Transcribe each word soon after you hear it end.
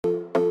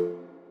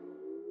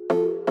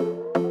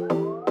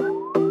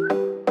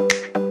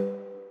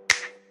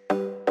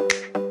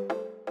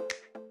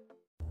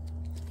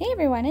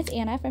is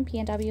Anna from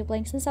P&W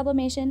Blanks and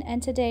Sublimation,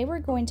 and today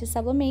we're going to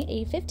sublimate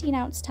a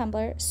 15-ounce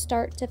tumbler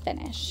start to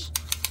finish.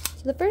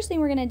 So the first thing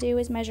we're going to do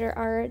is measure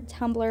our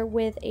tumbler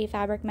with a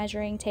fabric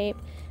measuring tape.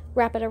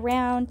 Wrap it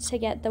around to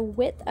get the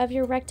width of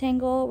your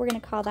rectangle. We're going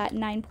to call that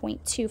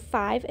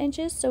 9.25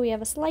 inches, so we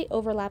have a slight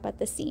overlap at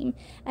the seam.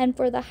 And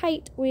for the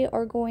height, we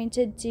are going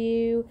to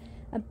do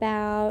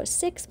about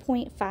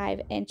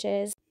 6.5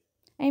 inches.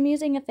 I'm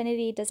using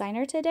Affinity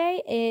Designer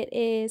today. It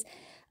is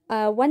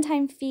a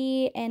one-time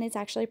fee and it's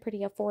actually pretty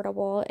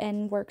affordable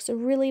and works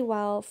really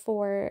well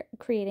for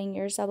creating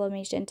your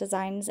sublimation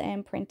designs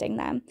and printing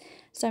them.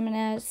 So I'm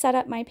going to set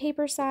up my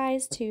paper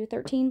size to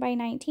 13 by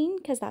 19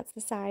 because that's the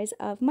size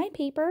of my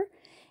paper,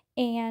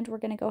 and we're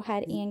going to go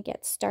ahead and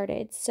get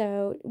started.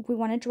 So we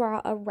want to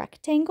draw a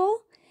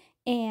rectangle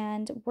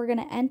and we're going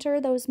to enter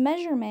those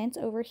measurements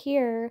over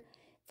here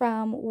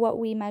from what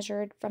we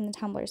measured from the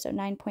tumbler. So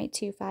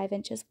 9.25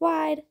 inches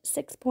wide,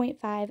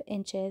 6.5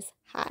 inches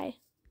high.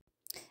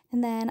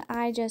 And then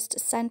I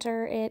just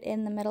center it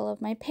in the middle of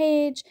my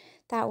page.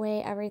 That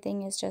way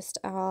everything is just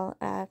all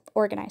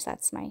organized.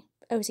 That's my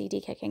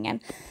OCD kicking in.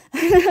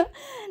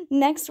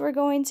 Next, we're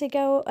going to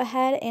go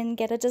ahead and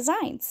get a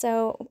design.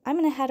 So I'm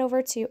going to head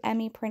over to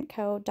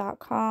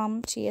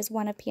emmyprintco.com. She is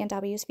one of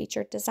P&W's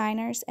featured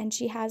designers, and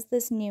she has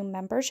this new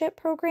membership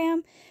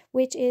program,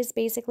 which is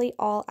basically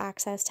all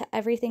access to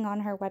everything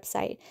on her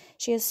website.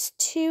 She has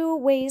two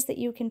ways that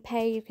you can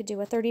pay. You could do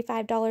a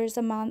 $35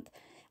 a month,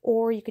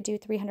 or you could do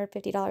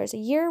 $350 a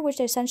year, which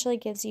essentially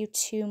gives you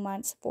 2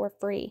 months for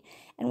free.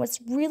 And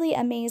what's really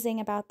amazing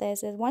about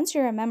this is once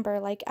you're a member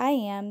like I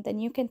am, then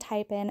you can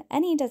type in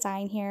any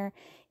design here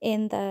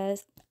in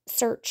the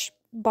search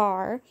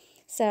bar.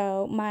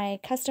 So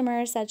my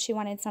customer said she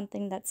wanted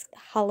something that's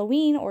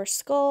Halloween or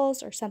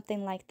skulls or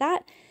something like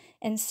that.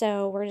 And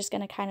so we're just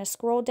going to kind of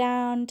scroll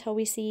down till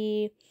we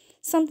see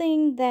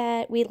something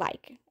that we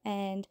like.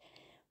 And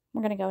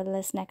we're going to go to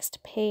this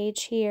next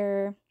page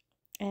here.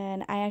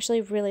 And I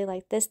actually really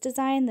like this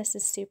design. This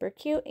is super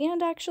cute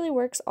and actually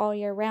works all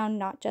year round,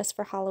 not just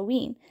for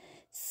Halloween.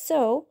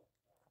 So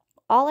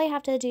all I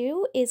have to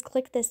do is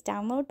click this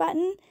download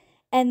button,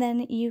 and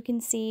then you can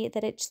see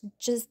that it's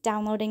just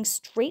downloading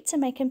straight to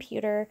my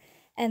computer,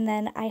 and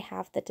then I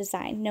have the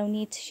design. No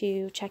need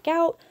to check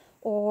out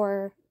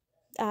or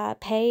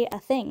pay a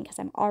thing because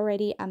I'm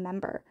already a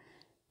member.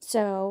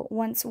 So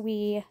once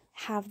we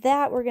have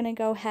that, we're going to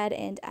go ahead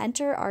and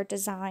enter our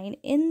design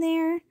in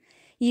there.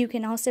 You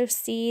can also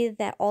see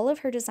that all of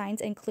her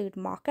designs include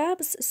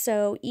mock-ups,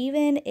 so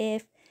even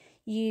if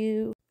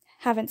you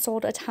haven't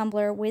sold a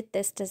tumbler with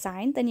this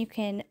design, then you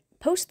can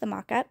post the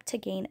mock-up to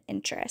gain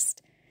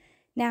interest.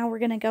 Now we're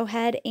going to go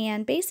ahead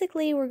and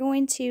basically we're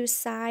going to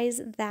size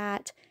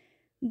that.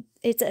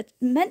 It's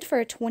meant for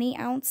a 20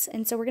 ounce,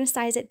 and so we're going to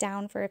size it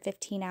down for a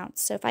 15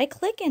 ounce. So if I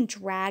click and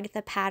drag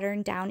the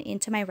pattern down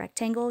into my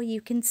rectangle,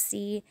 you can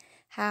see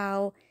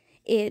how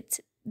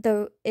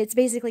it's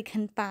basically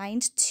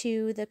confined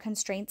to the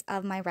constraints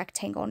of my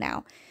rectangle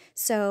now.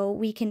 So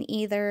we can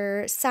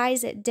either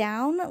size it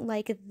down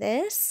like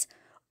this,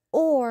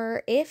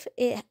 or if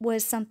it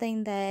was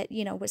something that,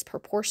 you know, was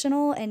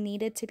proportional and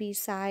needed to be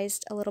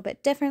sized a little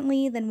bit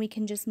differently, then we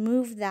can just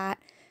move that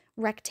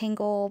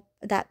rectangle,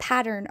 that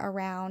pattern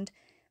around.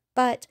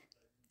 But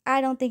I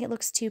don't think it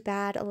looks too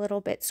bad, a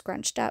little bit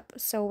scrunched up,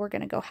 so we're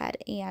going to go ahead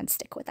and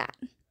stick with that.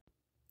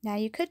 Now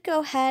you could go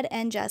ahead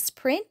and just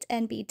print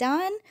and be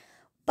done,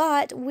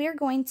 but we're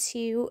going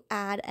to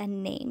add a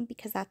name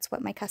because that's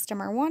what my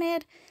customer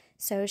wanted.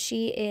 So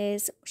she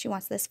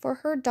wants this for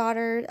her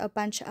daughter, a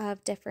bunch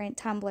of different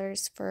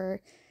tumblers for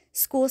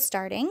school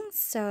starting.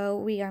 So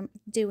we are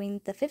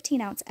doing the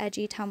 15-ounce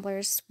edgy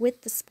tumblers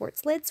with the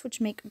sports lids, which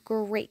make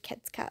great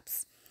kids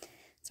cups.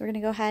 So we're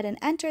going to go ahead and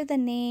enter the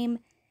name,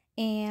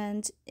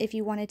 and if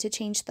you wanted to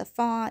change the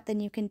font, then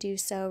you can do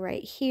so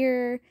right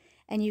here.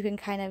 And you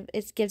can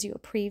it gives you a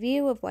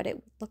preview of what it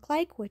would look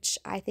like, which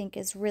I think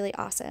is really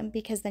awesome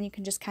because then you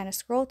can just kind of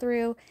scroll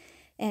through,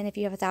 and if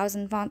you have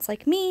 1,000 fonts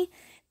like me,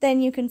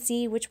 then you can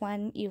see which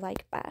one you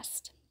like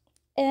best.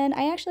 And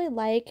I actually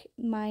like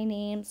my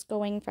names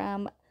going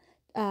from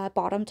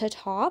bottom to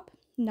top,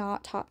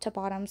 not top to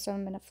bottom, so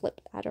I'm going to flip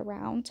that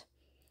around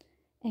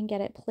and get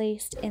it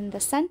placed in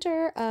the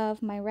center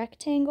of my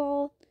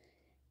rectangle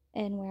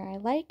and where I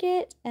like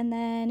it. And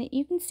then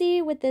you can see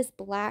with this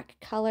black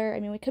color, I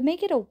mean, we could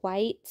make it a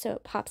white so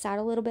it pops out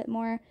a little bit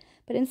more,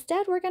 but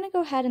instead we're going to go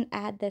ahead and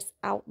add this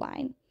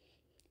outline.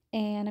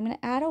 And I'm going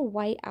to add a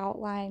white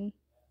outline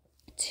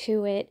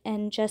to it,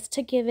 and just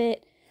to give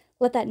it,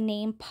 let that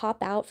name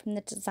pop out from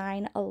the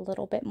design a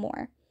little bit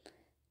more.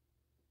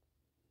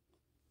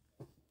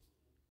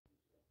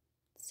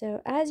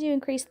 So as you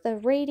increase the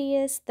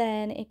radius,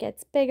 then it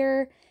gets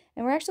bigger,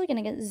 and we're actually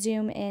going to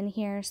zoom in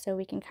here so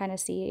we can kind of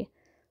see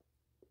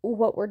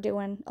what we're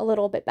doing a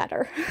little bit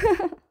better.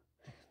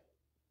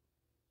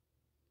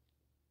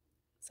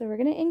 So we're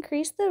going to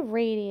increase the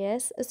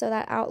radius so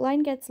that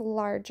outline gets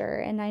larger,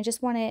 and I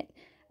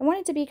want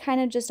it to be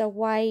kind of just a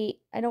white.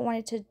 I don't want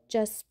it to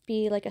just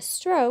be like a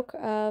stroke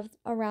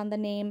around the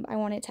name. I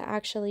want it to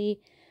actually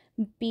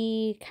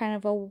be kind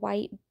of a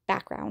white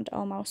background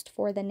almost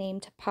for the name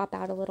to pop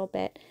out a little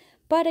bit.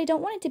 But I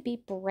don't want it to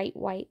be bright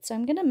white, so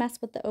I'm going to mess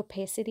with the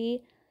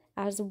opacity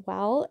as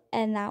well,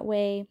 and that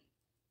way,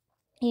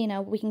 you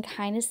know, we can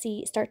kind of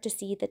start to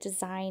see the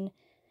design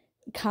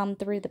come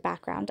through the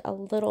background a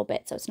little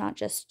bit, so it's not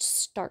just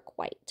stark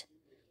white.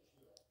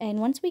 And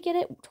once we get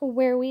it to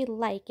where we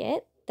like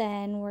it,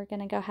 then we're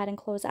going to go ahead and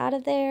close out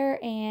of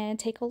there and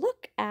take a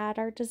look at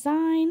our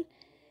design.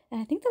 And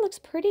I think that looks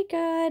pretty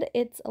good.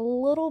 It's a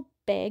little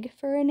big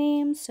for a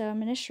name, so I'm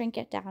going to shrink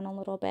it down a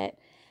little bit.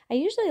 I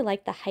usually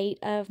like the height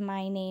of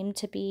my name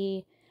to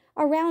be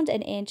around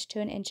 1 inch to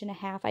 1.5 inches.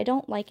 I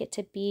don't like it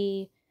to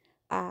be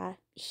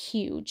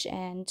huge,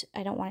 and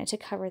I don't want it to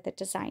cover the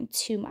design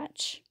too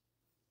much.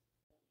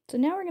 So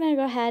now we're going to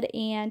go ahead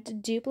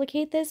and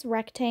duplicate this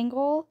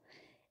rectangle,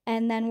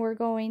 and then we're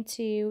going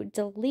to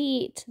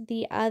delete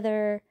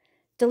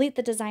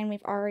the design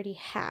we've already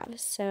have.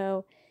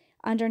 So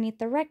underneath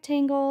the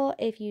rectangle,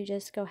 if you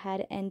just go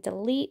ahead and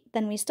delete,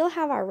 then we still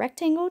have our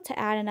rectangle to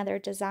add another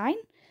design.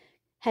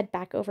 Head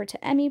back over to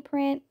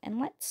EmiPrint, and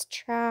let's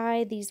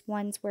try these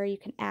ones where you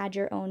can add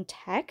your own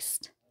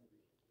text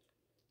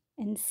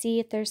and see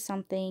if there's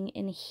something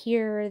in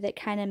here that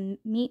kind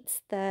of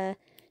meets the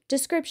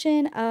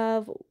description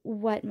of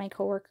what my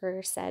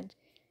coworker said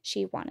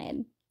she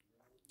wanted.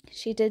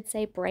 She did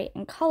say bright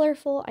and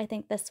colorful. I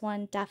think this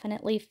one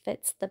definitely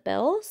fits the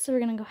bill, so we're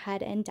going to go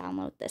ahead and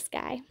download this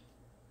guy.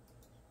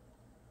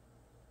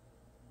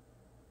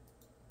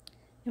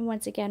 And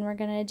once again, we're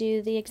going to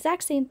do the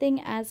exact same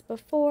thing as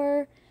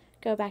before.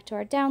 Go back to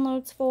our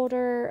downloads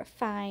folder,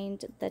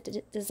 find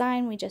the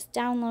design we just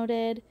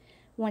downloaded.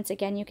 Once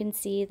again, you can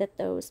see that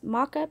those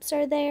mock-ups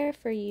are there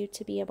for you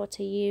to be able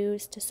to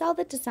use to sell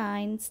the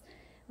designs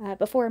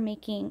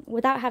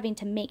without having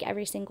to make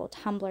every single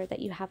tumbler that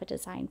you have a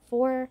design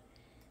for.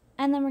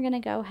 And then we're going to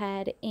go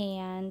ahead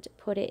and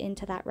put it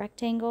into that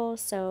rectangle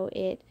so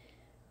it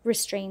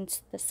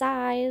restrains the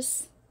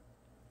size.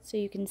 So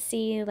you can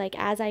see, like,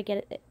 as I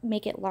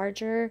make it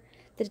larger,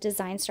 the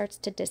design starts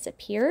to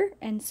disappear,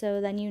 and so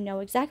then you know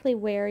exactly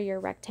where your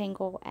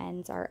rectangle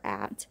ends are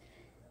at.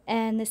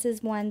 And this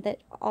is one that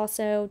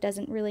also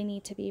doesn't really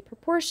need to be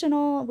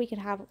proportional. We can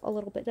have a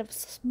little bit of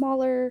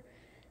smaller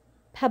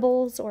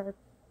pebbles or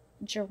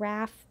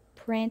giraffe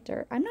print,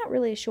 or I'm not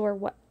really sure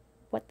what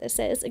this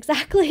is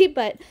exactly,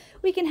 but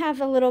we can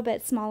have a little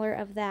bit smaller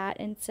of that,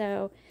 and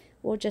so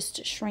we'll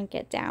just shrink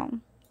it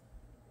down.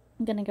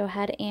 I'm going to go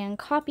ahead and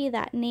copy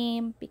that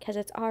name because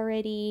it's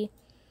already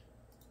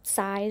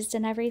sized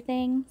and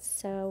everything,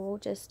 so we'll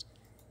just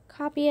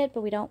copy it,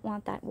 but we don't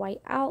want that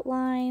white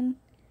outline.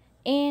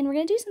 And we're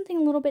going to do something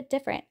a little bit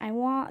different. I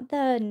want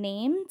the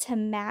name to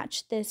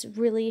match this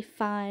really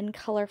fun,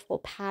 colorful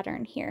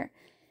pattern here.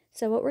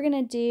 So what we're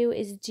going to do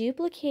is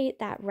duplicate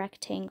that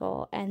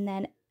rectangle and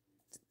then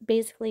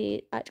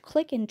basically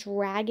click and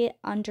drag it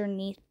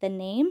underneath the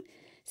name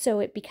so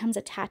it becomes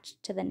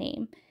attached to the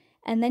name.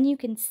 And then you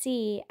can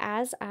see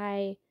as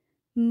I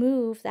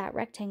move that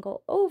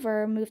rectangle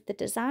over, move the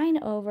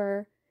design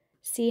over,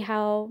 see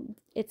how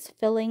it's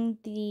filling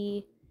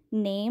the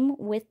name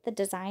with the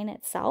design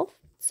itself.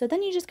 So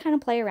then you just kind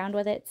of play around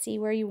with it, see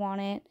where you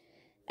want it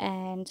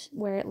and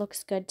where it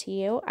looks good to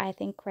you. I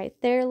think right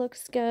there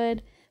looks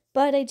good,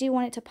 but I do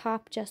want it to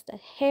pop just a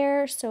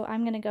hair, so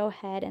I'm going to go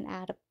ahead and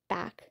add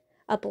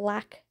a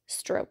black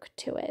stroke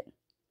to it.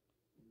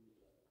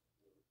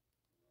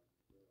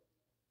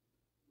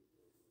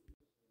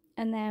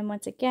 And then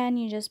once again,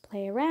 you just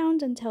play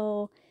around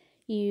until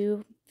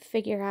you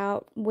figure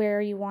out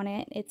where you want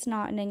it. It's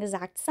not an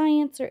exact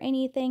science or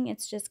anything.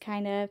 It's just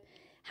kind of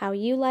how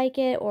you like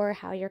it or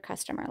how your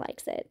customer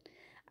likes it.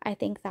 I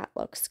think that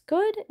looks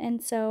good,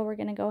 and so we're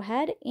going to go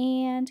ahead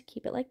and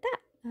keep it like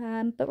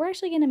that. But we're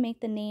actually going to make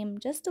the name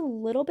just a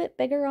little bit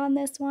bigger on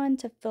this one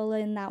to fill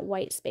in that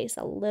white space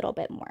a little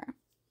bit more.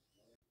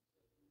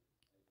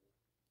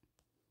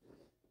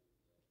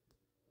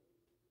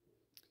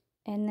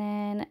 And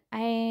then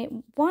I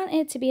want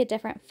it to be a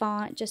different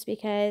font just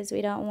because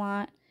we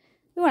want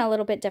a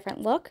little bit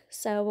different look.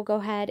 So we'll go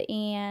ahead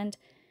and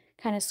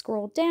kind of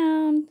scroll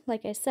down.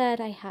 Like I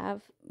said, I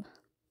have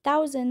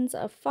thousands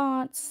of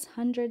fonts,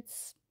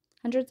 hundreds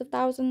of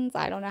thousands.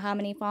 I don't know how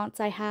many fonts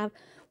I have.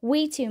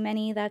 Way too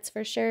many, that's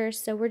for sure.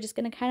 So we're just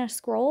going to kind of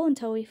scroll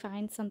until we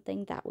find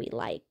something that we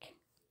like.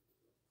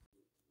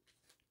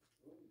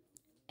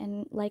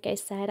 And like I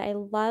said, I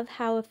love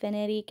how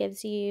Affinity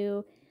gives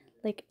you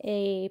like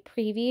a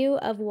preview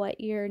of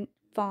what your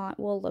font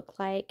will look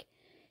like.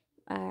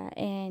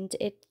 And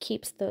it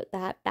keeps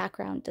that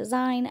background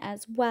design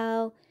as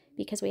well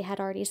because we had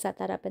already set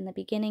that up in the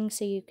beginning,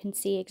 so you can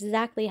see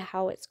exactly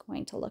how it's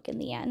going to look in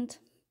the end.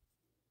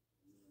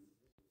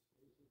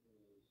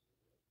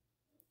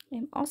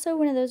 I'm also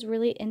one of those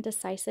really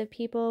indecisive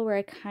people where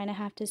I kind of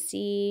have to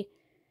see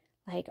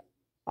like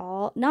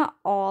not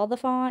all the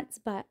fonts,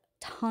 but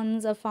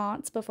tons of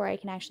fonts before I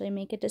can actually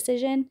make a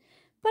decision.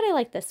 But I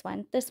like this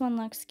one. This one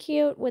looks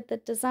cute with the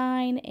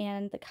design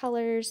and the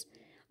colors.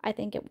 I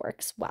think it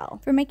works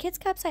well. For my kids'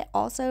 cups, I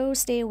also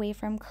stay away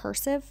from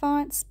cursive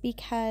fonts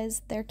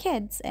because they're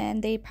kids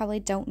and they probably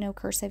don't know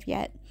cursive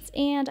yet.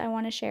 And I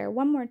want to share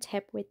one more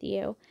tip with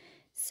you.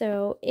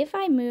 So if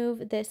I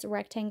move this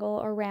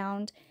rectangle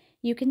around,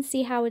 you can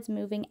see how it's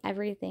moving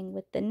everything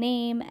with the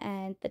name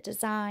and the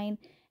design,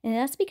 and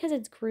that's because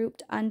it's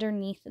grouped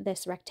underneath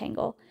this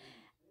rectangle,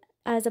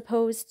 as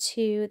opposed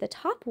to the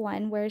top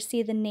one where,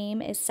 see, the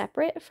name is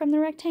separate from the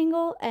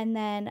rectangle, and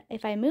then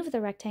if I move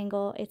the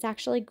rectangle, it's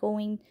actually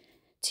going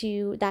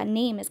to, that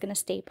name is going to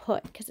stay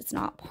put because it's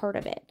not part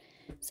of it.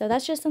 So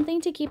that's just something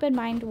to keep in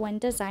mind when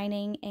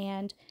designing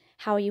and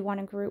how you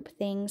want to group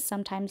things.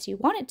 Sometimes you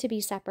want it to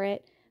be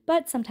separate,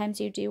 but sometimes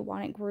you do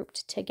want it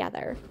grouped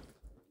together.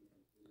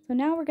 So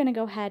now we're going to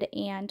go ahead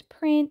and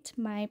print.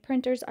 My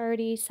printer's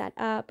already set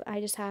up. I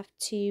just have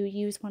to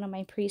use one of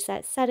my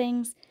preset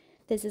settings.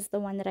 This is the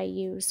one that I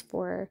use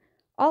for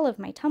all of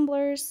my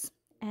tumblers.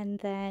 And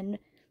then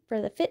for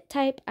the fit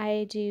type,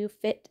 I do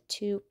fit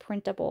to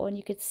printable. And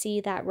you could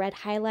see that red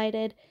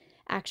highlighted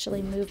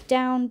actually moved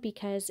down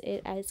because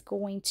it is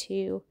going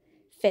to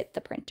fit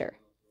the printer.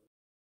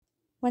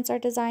 Once our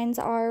designs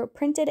are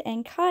printed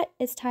and cut,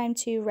 it's time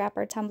to wrap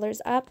our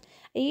tumblers up.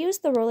 I use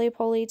the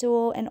roly-poly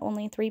tool and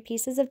only 3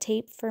 pieces of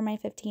tape for my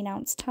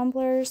 15-ounce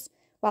tumblers.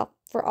 Well,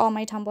 for all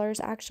my tumblers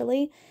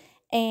actually.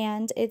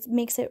 And it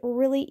makes it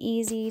really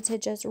easy to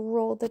just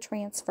roll the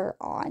transfer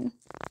on.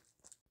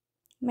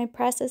 My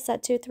press is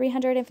set to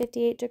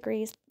 358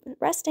 degrees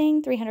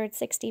resting,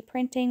 360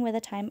 printing with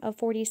a time of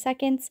 40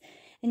 seconds.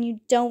 And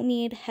you don't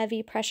need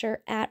heavy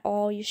pressure at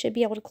all. You should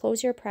be able to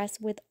close your press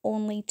with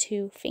only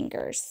 2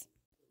 fingers.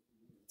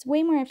 It's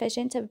way more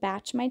efficient to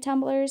batch my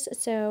tumblers,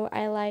 so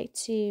I like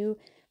to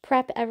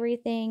prep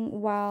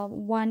everything while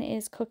one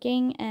is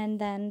cooking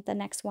and then the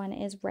next one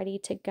is ready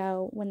to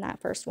go when that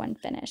first one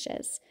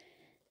finishes.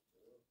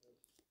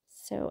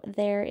 So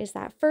there is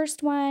that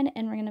first one,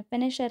 and we're going to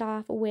finish it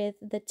off with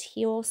the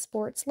teal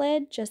sports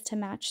lid just to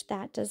match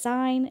that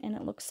design, and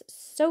it looks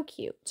so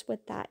cute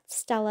with that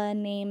Stella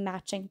name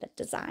matching the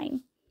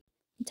design.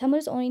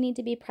 Tumblers only need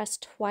to be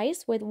pressed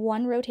twice with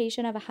one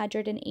rotation of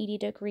 180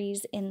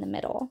 degrees in the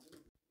middle.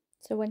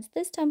 So once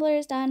this tumbler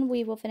is done,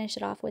 we will finish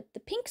it off with the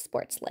pink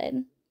sports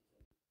lid.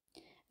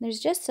 There's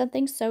just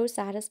something so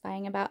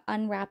satisfying about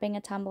unwrapping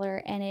a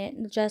tumbler and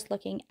it just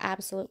looking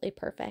absolutely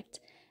perfect.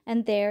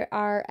 And there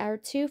are our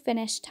 2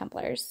 finished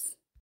tumblers.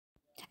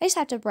 I just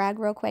have to brag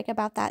real quick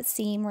about that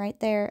seam right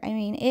there. I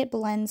mean, it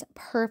blends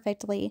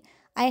perfectly.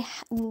 I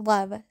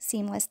love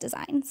seamless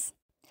designs.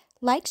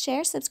 Like,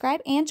 share,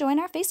 subscribe, and join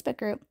our Facebook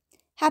group.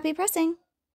 Happy pressing!